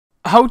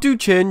how to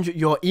change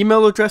your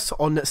email address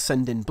on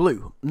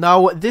Sendinblue.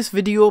 Now, this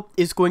video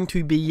is going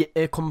to be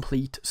a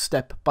complete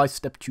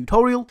step-by-step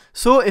tutorial,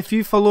 so if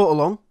you follow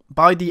along,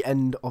 by the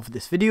end of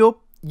this video,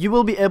 you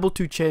will be able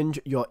to change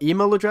your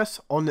email address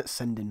on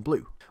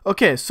Sendinblue.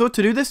 Okay, so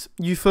to do this,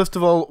 you first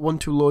of all want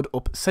to load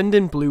up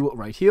Sendinblue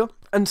right here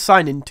and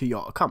sign in to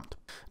your account.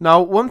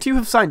 Now, once you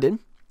have signed in,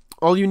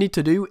 all you need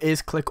to do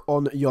is click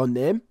on your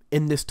name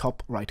in this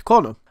top right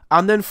corner.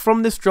 And then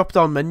from this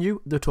drop-down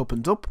menu that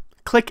opens up,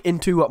 click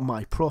into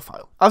My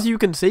Profile. As you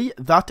can see,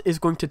 that is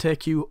going to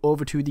take you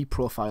over to the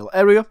profile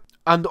area.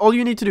 And all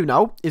you need to do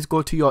now is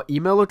go to your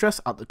email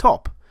address at the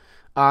top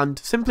and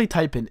simply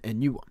type in a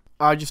new one.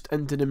 I just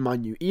entered in my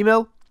new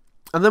email.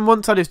 And then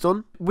once that is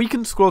done, we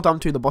can scroll down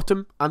to the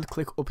bottom and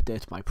click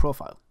Update My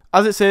Profile.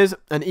 As it says,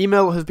 an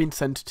email has been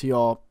sent to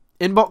your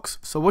inbox.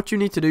 So what you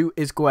need to do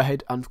is go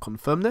ahead and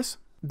confirm this.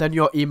 Then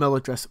your email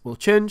address will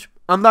change.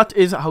 And that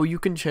is how you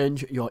can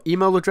change your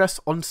email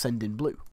address on Sendinblue.